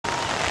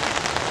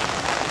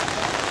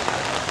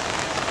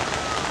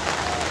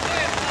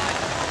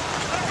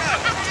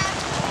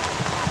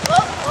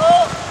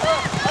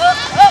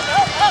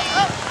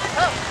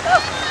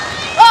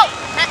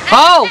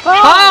Ho!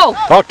 Ho!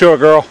 Talk to her,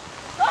 girl.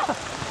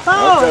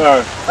 Talk to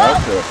her. Talk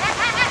to her.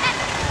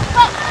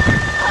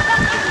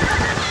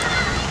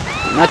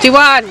 Not too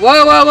wide.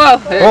 Whoa, whoa, whoa.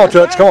 Come on,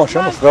 Toots. Come on. She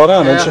almost fell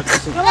down, didn't she?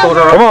 Pulled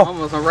her Come on.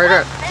 almost right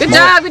up. Good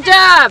job, good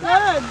job.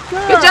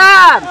 Good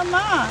job. Come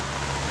on.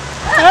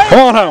 Come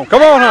on home.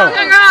 Come on home.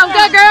 Good girl,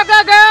 good girl,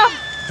 good girl.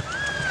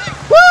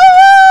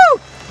 Woo!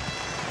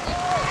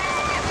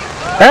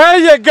 There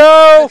you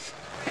go.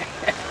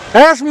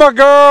 That's my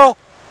girl.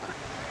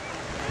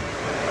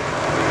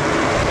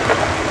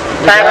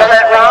 Time on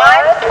that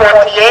ride,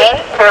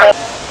 28.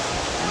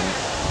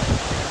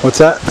 What's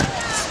that?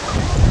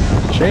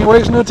 She ain't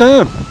wasting no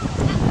time.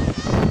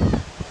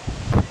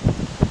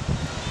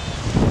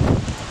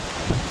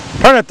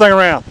 Turn that thing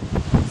around.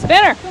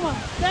 Spinner. Come on.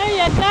 There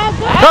you go.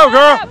 Go,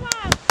 girl.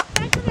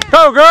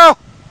 Go, girl.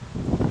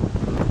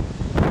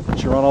 Did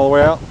she run all the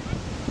way out?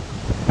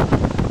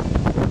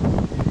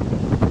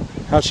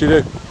 How'd she do? I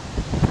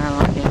don't know,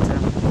 I can't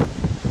tell.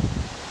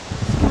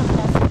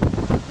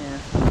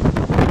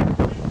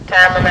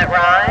 Time on that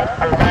ride,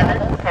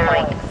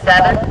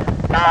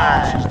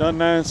 11.75. She's done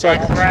 9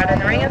 seconds. Next ride in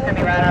the ring is going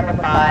to be ride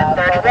number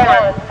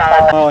 531,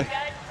 followed by Molly.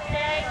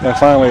 Yeah,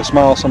 finally a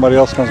smile, somebody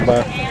else comes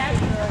by.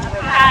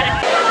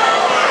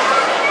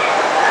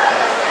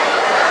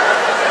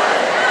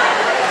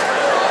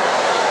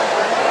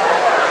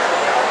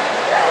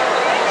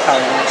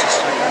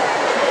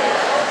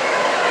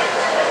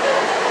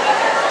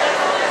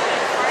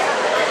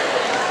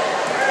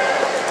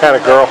 Had a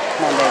girl.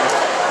 Come on, baby.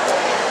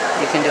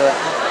 You can do it.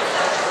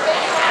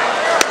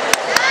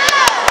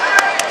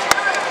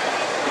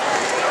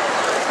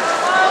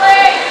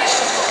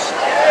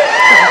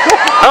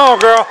 Come on,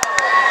 girl.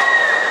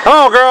 Come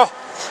on, girl.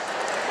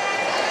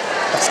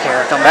 Don't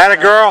scare her. Come Had a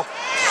girl.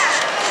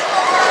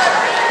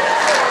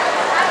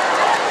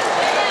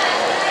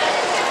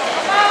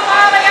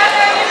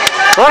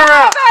 Run her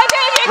out.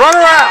 Run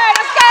her out.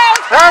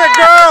 Had a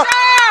girl.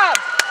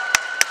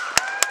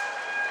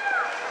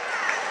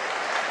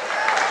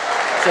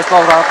 Just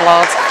both our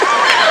applause.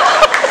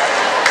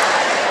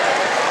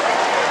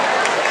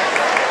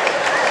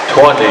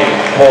 20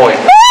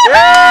 points.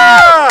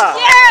 Yeah.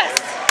 Yes!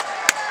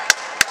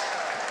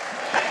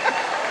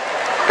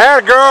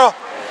 Had a girl.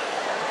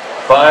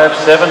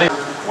 570.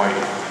 Wait.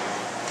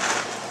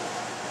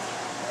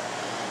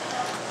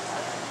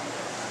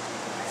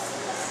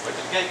 Wait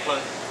the gate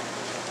closed.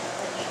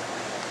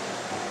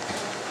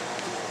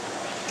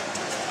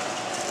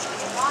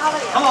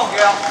 Come on,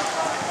 girl.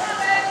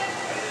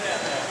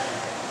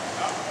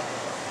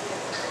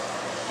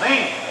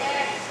 Lean.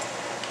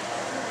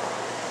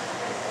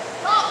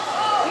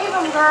 Leave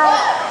him, girl.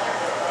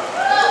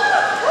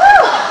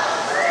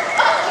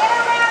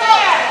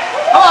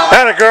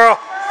 Had a girl.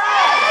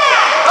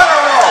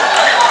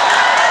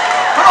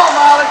 Come on,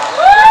 Molly.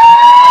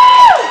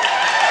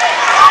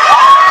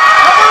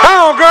 Come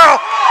on, girl.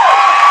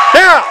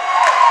 Yeah.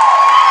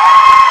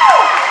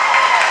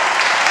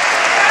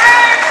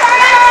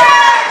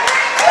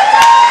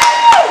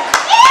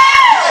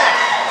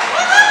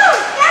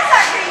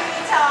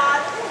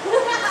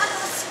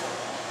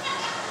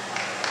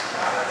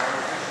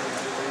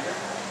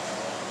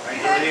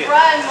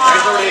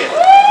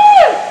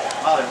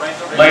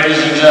 Ladies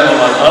and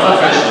gentlemen,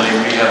 unofficially,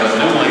 we have a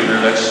new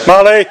leader that's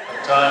Molly.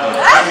 time of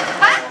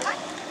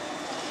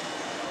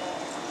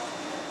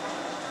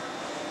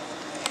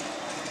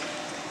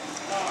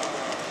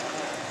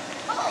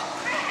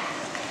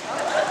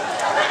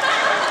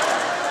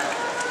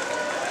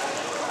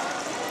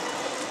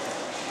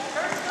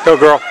Go,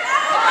 girl.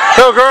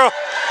 Go, girl.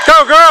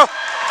 Go, girl.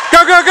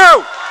 Go, go,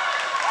 go.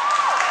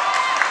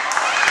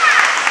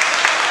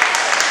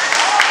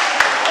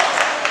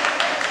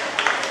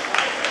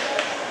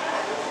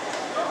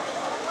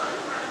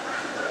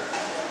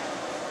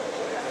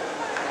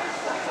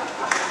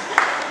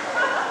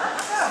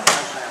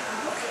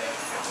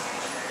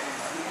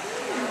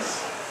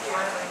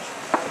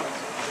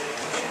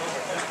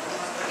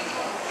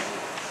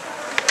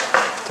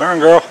 Turn,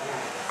 girl.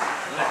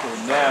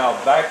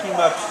 Now, back him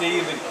up,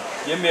 Steve, and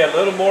give me a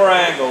little more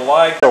angle,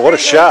 like. Oh, what a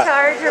shot.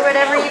 Charge or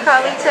whatever you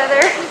call each other.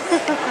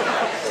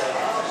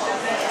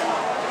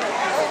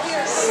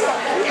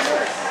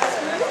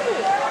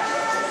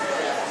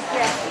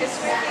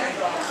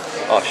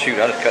 Oh shoot,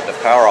 I just cut the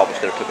power off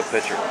instead of took a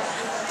picture.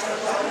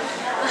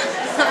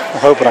 I'm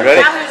hoping I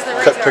Ready?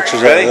 can cut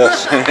pictures Ready? out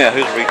of this. Yeah,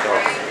 who's the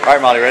retard?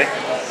 Alright, Molly, ready?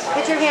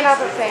 Get your hand off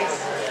her face.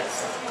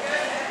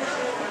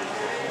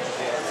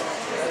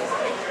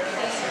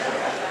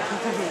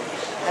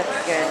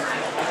 That's good.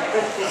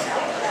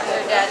 So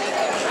Daddy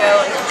can go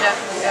and then Jeff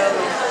can go.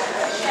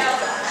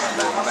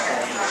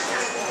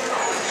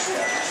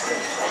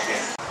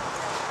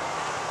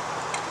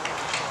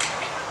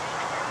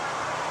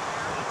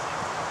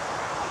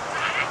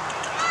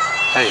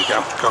 There you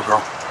go. Go,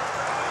 girl.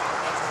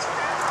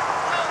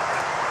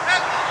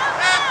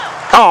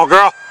 Come on,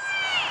 girl.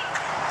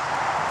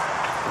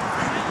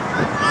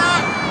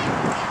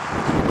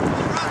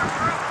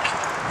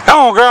 Come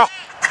on, girl.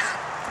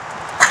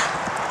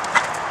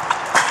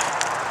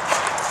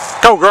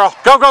 Go, girl.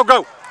 Go, go,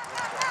 go.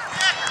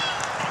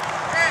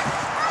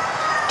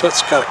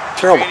 Toots got a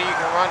terrible. The you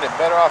can run, the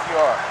better off you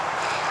are.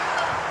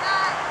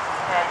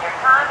 And your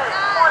time is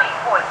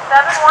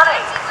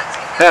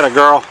 20.718. Had a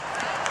girl.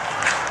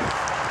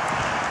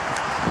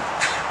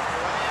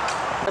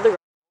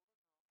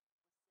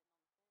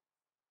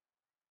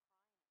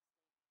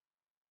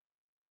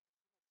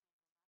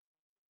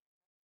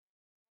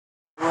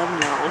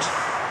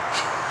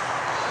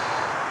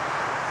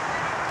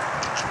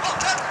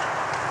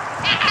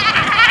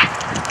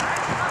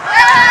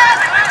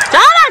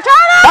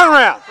 Turn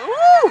around.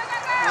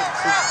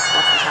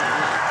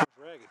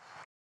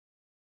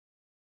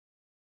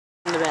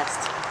 The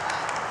best.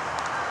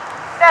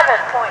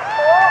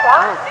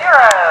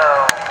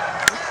 7.410.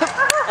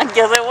 I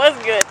guess it was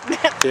good.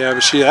 Yeah,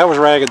 but that was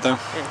ragged though.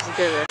 Yeah, she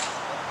did it.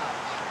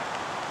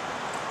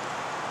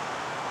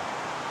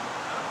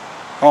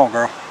 Come on,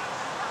 girl.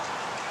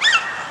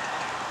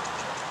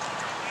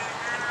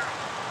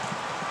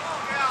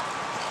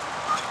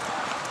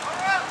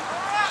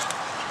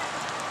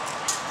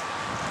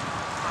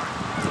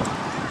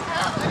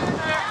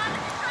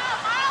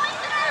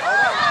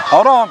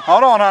 Hold on,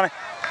 honey.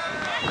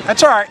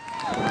 That's all right.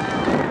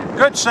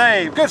 Good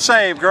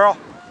save, girl.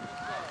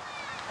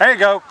 There you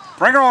go.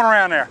 Bring her on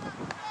around there.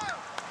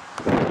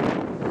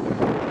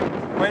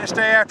 Way to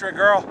stay after it,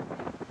 girl.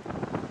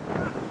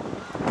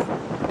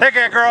 Take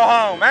that girl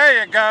home.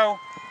 There you go.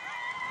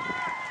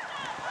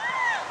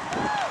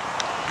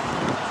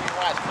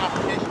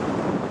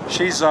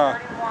 She's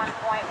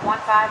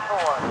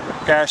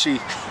 31.154. yeah, she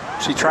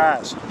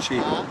tries.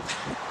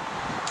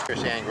 You're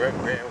saying grab.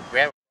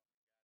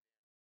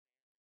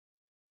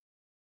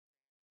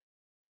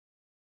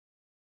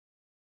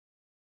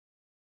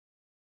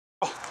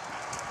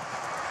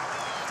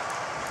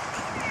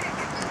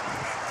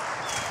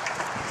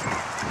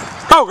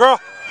 Go, girl.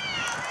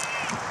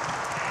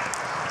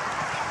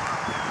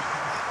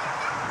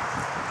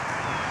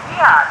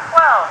 Yeah,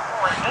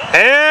 12.8.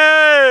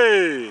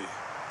 Hey!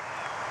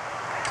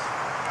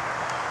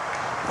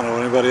 I don't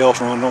know anybody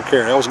else run. Don't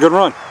care. That was a good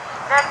run.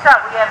 Next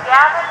up, we have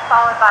Gavin,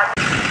 followed by...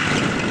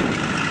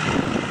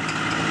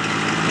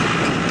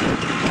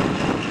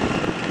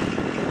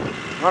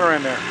 Run her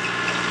in there.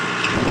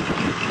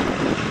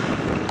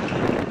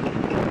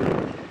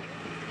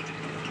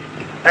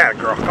 That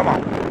girl, come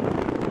on.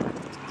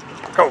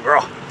 Go,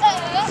 girl.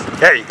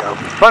 There you go.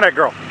 Run that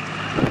girl.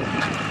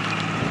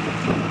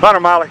 Run her,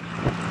 Molly.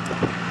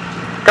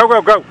 Go, go,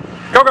 go.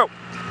 Go, go.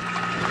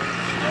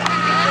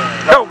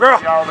 Go,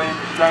 girl. Y'all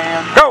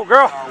understand? Go,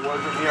 girl.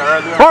 Wasn't here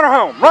earlier. Run her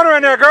home. Run her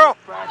in there, girl.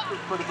 Practice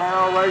for the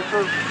barrel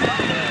racer.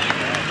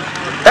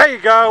 There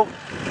you go. 2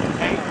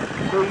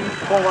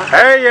 points.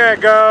 There you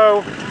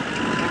go.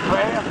 The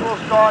class will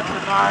start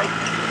tonight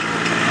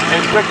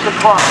at 6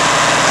 o'clock.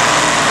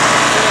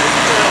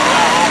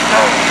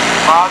 Okay,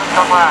 Father,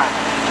 come on.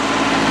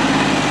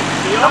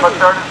 Number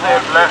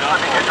 36,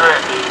 Leslie, get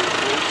ready.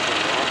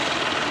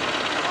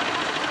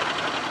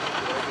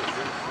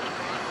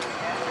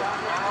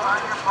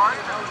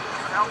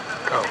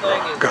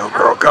 Go,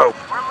 girl, go.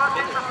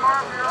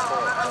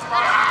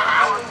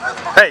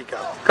 There you go.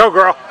 Go,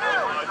 girl.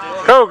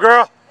 Go,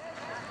 girl.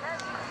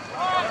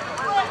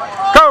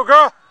 Go,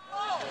 girl.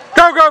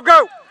 Go, go,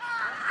 go.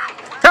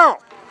 Come on.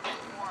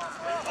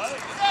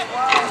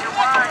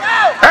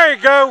 There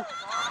you go.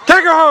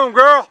 Take her home,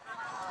 girl.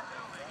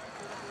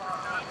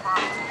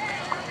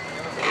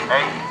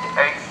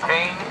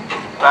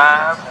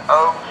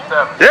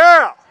 8:18.507.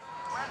 Yeah.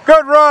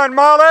 Good run,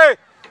 Molly.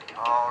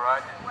 All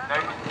right,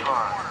 next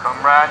one.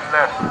 Come right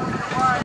left.